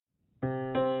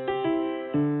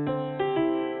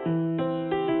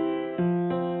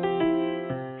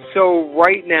So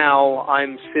right now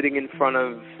I'm sitting in front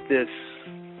of this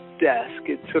desk.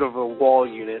 It's sort of a wall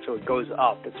unit, so it goes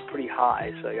up. It's pretty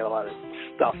high, so I got a lot of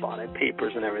stuff on it,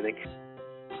 papers and everything.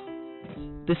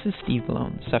 This is Steve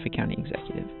Bellone, Suffolk County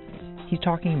Executive. He's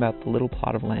talking about the little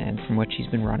plot of land from which he's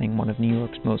been running one of New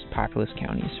York's most populous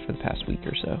counties for the past week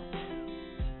or so.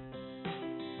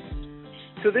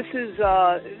 So this is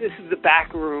the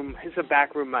back room. It's a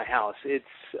back room of my house.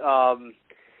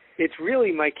 It's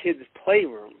really my kids'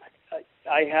 playroom.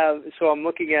 I'm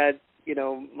looking at,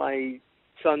 my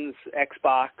son's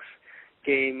Xbox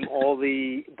game, all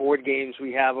the board games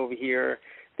we have over here,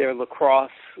 their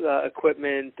lacrosse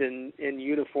equipment and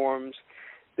uniforms.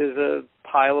 There's a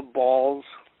pile of balls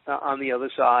on the other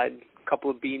side, a couple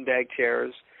of beanbag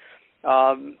chairs,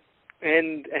 and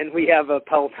we have a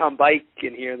Peloton bike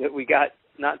in here that we got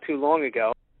not too long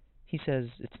ago. He says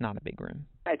it's not a big room.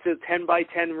 It's a 10 by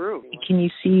 10 room. Can you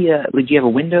see, do you have a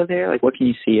window there? Like, what can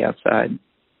you see outside?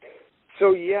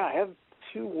 So, yeah, I have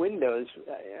two windows.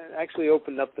 I actually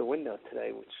opened up the window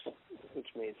today, which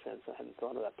made sense. I hadn't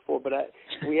thought of that before. But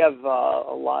we have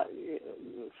a lot,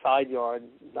 side yard,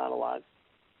 not a lot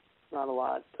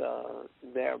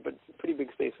there, but pretty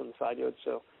big space on the side yard,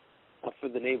 so for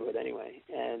the neighborhood anyway.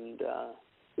 And,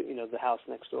 the house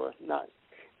next door,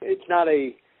 it's not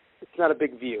a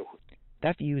big view.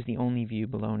 That view is the only view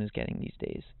Bellone is getting these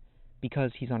days,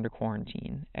 because he's under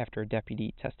quarantine after a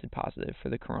deputy tested positive for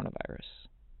the coronavirus.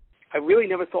 I really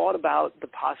never thought about the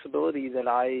possibility that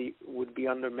I would be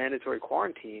under mandatory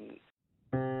quarantine.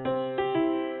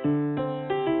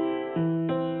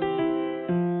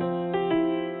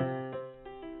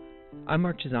 I'm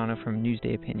Mark Chisano from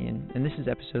Newsday Opinion, and this is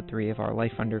episode 3 of our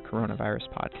Life Under Coronavirus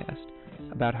podcast,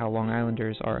 about how Long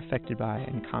Islanders are affected by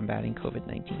and combating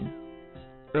COVID-19.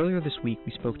 Earlier this week,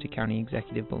 we spoke to County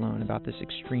Executive Bellone about this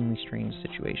extremely strange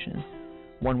situation,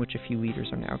 one which a few leaders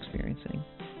are now experiencing.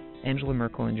 Angela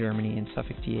Merkel in Germany and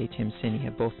Suffolk DA Tim Sini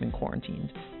have both been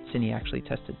quarantined. Sini actually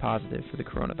tested positive for the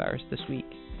coronavirus this week.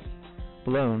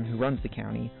 Bellone, who runs the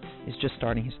county, is just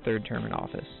starting his third term in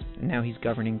office, and now he's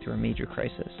governing through a major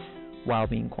crisis while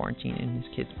being quarantined in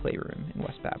his kids' playroom in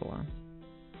West Babylon.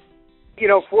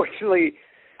 Fortunately,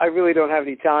 I really don't have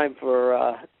any time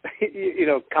for,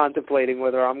 contemplating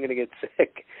whether I'm going to get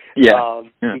sick. Yeah.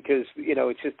 Because,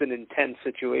 it's just an intense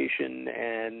situation,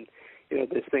 and,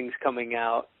 there's things coming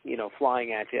out,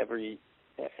 flying at you every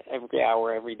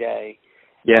hour, every day.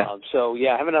 Yeah.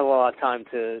 I haven't had a lot of time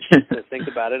to think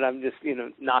about it. I'm just,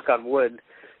 knock on wood,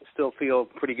 still feel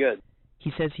pretty good.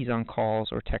 He says he's on calls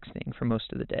or texting for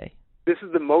most of the day. This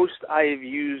is the most I have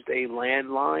used a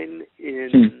landline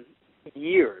in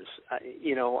years.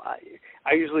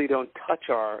 I usually don't touch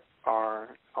our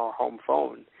home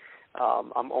phone.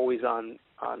 I'm always on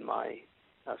my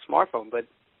smartphone, but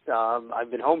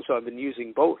I've been home, so I've been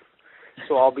using both.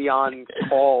 So I'll be on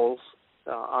calls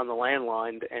on the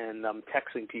landline, and I'm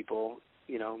texting people,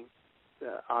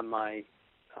 on my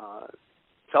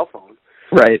cell phone.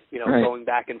 Right. Going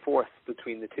back and forth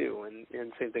between the two,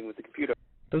 and same thing with the computer.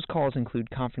 Those calls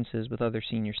include conferences with other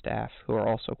senior staff who are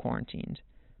also quarantined,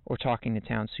 or talking to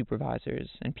town supervisors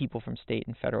and people from state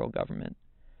and federal government.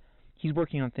 He's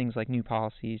working on things like new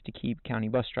policies to keep county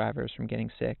bus drivers from getting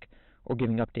sick, or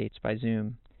giving updates by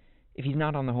Zoom. If he's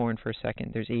not on the horn for a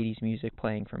second, there's 80s music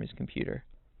playing from his computer.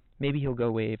 Maybe he'll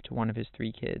go wave to one of his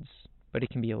 3 kids, but it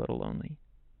can be a little lonely.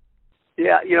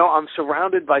 Yeah, I'm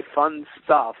surrounded by fun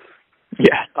stuff.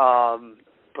 Yeah.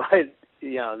 But,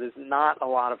 there's not a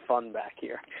lot of fun back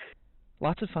here.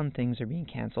 Lots of fun things are being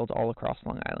canceled all across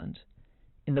Long Island.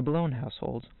 In the Bellone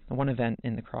household, the one event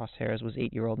in the crosshairs was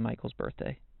 8-year-old Michael's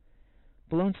birthday.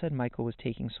 Bellone said Michael was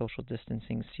taking social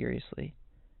distancing seriously.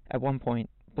 At one point,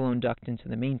 Bellone ducked into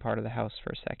the main part of the house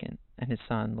for a second, and his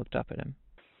son looked up at him.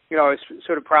 I was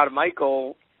sort of proud of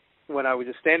Michael when I was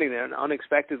just standing there, and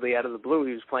unexpectedly, out of the blue,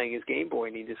 he was playing his Game Boy,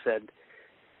 and he just said,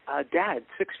 Dad,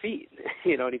 6 feet.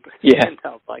 And he put his hand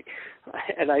up,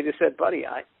 and I just said, buddy,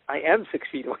 I am 6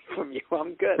 feet away from you.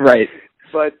 I'm good. Right.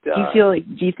 But do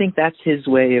you think that's his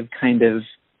way of kind of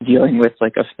dealing with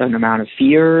an amount of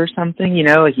fear or something?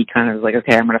 He kind of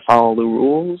okay, I'm going to follow the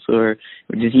rules, or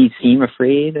does he seem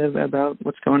afraid about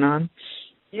what's going on?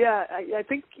 Yeah, I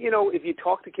think if you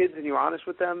talk to kids and you're honest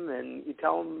with them and you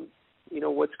tell them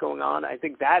what's going on, I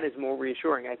think that is more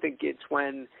reassuring. I think it's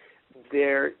when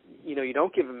they're you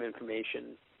don't give them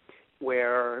information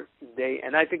where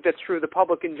and I think that's true of the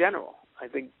public in general. I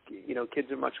think kids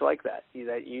are much like that.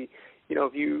 That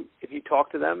if you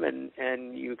talk to them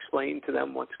and you explain to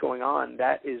them what's going on,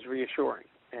 that is reassuring,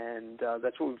 and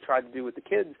that's what we've tried to do with the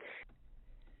kids.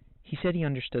 He said he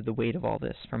understood the weight of all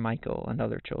this from Michael and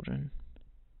other children.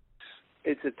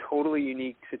 It's a totally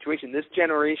unique situation. This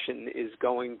generation is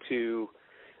going to,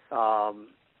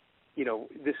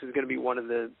 this is going to be one of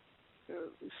the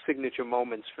signature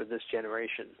moments for this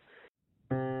generation.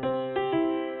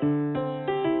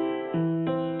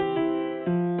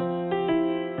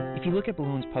 If you look at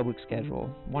Balloon's public schedule,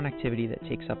 one activity that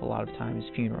takes up a lot of time is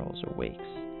funerals or wakes,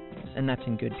 and that's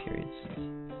in good periods.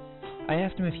 I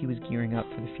asked him if he was gearing up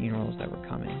for the funerals that were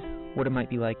coming, what it might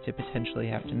be like to potentially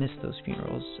have to miss those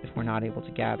funerals if we're not able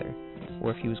to gather,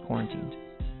 or if he was quarantined.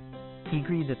 He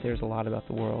agreed that there's a lot about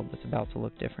the world that's about to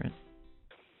look different.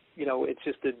 It's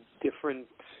just a different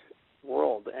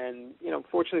world, and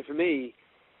fortunately for me,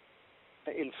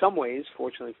 in some ways,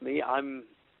 fortunately for me, I'm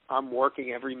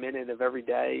working every minute of every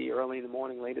day, early in the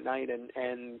morning, late at night,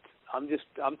 and I'm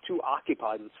too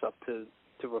occupied and stuff to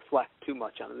reflect too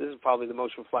much on it. This is probably the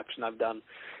most reflection I've done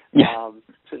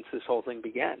since this whole thing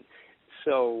began.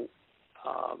 So,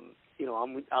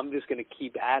 I'm just going to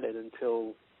keep at it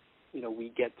until we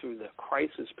get through the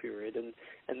crisis period, and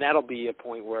that'll be a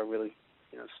point where I really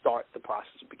start the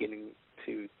process of beginning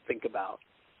to think about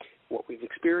what we've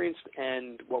experienced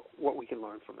and what we can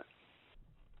learn from it.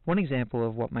 One example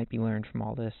of what might be learned from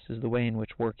all this is the way in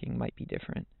which working might be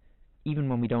different, even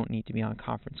when we don't need to be on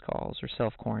conference calls or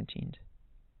self-quarantined.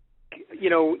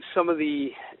 Some of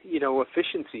the,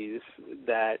 efficiencies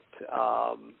that,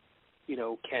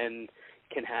 can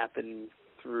happen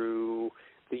through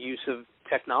the use of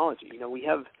technology. We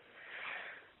have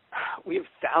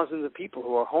thousands of people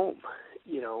who are home,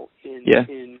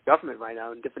 in government right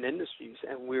now in different industries,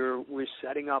 and we're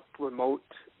setting up remote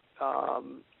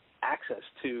access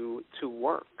to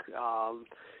work.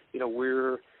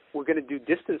 We're going to do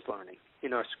distance learning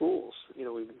in our schools.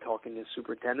 We've been talking to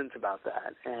superintendents about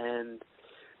that, and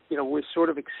we're sort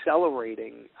of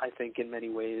accelerating, I think, in many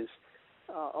ways,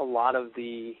 a lot of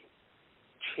the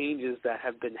changes that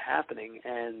have been happening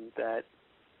and that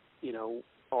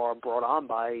are brought on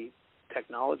by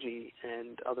technology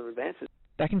and other advances.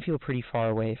 That can feel pretty far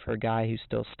away for a guy who's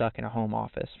still stuck in a home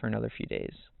office for another few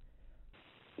days.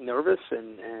 Nervous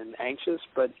and anxious,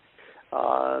 but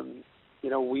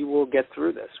we will get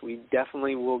through this. We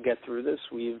definitely will get through this.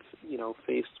 We've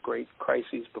faced great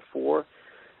crises before,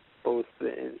 both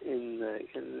in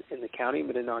the county,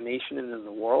 but in our nation and in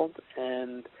the world.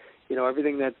 And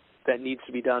everything that needs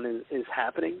to be done is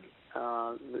happening.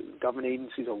 The government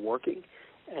agencies are working,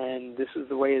 and this is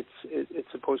the way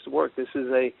it's supposed to work. This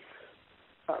is a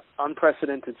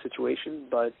unprecedented situation,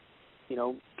 but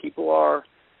people are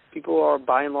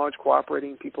by and large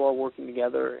cooperating. People are working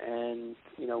together, and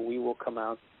we will come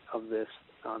out of this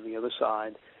on the other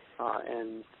side,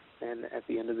 and at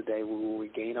the end of the day, we will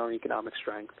regain our economic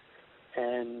strength,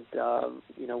 and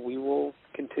we will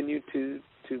continue to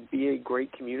be a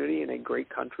great community and a great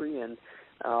country, and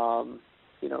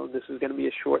this is going to be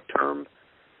a short-term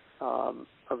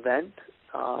event,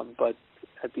 but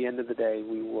at the end of the day,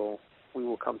 we will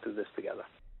come through this together.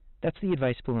 That's the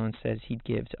advice Balloon says he'd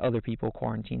give to other people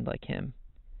quarantined like him.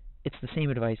 It's the same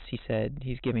advice he said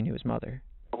he's giving to his mother.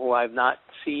 Who I've not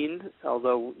seen,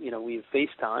 although we've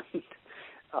FaceTimed,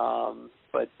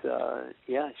 but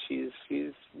she's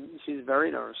very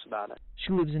nervous about it.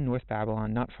 She lives in North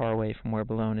Babylon, not far away from where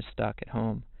Balloon is stuck at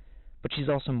home, but she's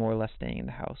also more or less staying in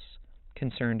the house,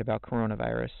 concerned about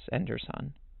coronavirus and her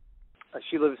son.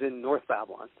 She lives in North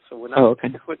Babylon, so we're not. Oh, okay.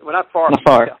 We're not far. Not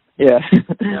far. Yeah.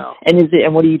 No. And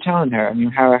what are you telling her? I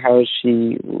mean, how is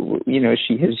she? Has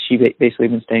she basically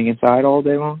been staying inside all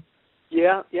day long?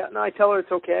 Yeah. No, I tell her it's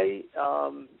okay.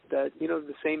 That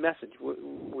the same message.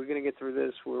 We're going to get through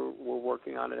this. We're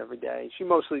working on it every day. She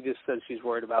mostly just says she's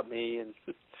worried about me and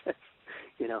says,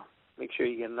 make sure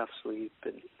you get enough sleep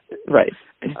and right.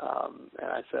 And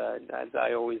I said, as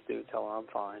I always do, tell her I'm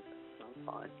fine.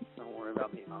 Don't worry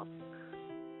about me, Mom.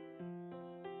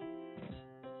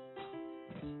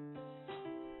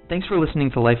 Thanks for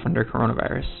listening to Life Under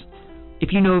Coronavirus.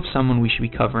 If you know of someone we should be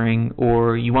covering,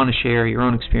 or you want to share your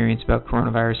own experience about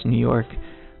coronavirus in New York,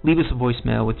 leave us a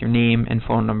voicemail with your name and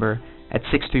phone number at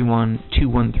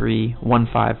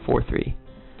 631-213-1543.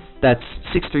 That's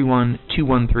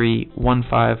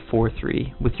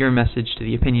 631-213-1543 with your message to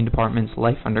the Opinion Department's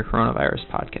Life Under Coronavirus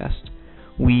podcast.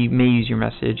 We may use your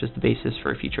message as the basis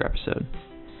for a future episode.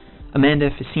 Amanda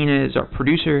Ficina is our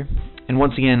producer, and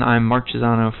once again, I'm Mark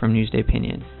Chisano from Newsday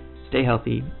Opinion. Stay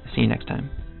healthy. See you next time.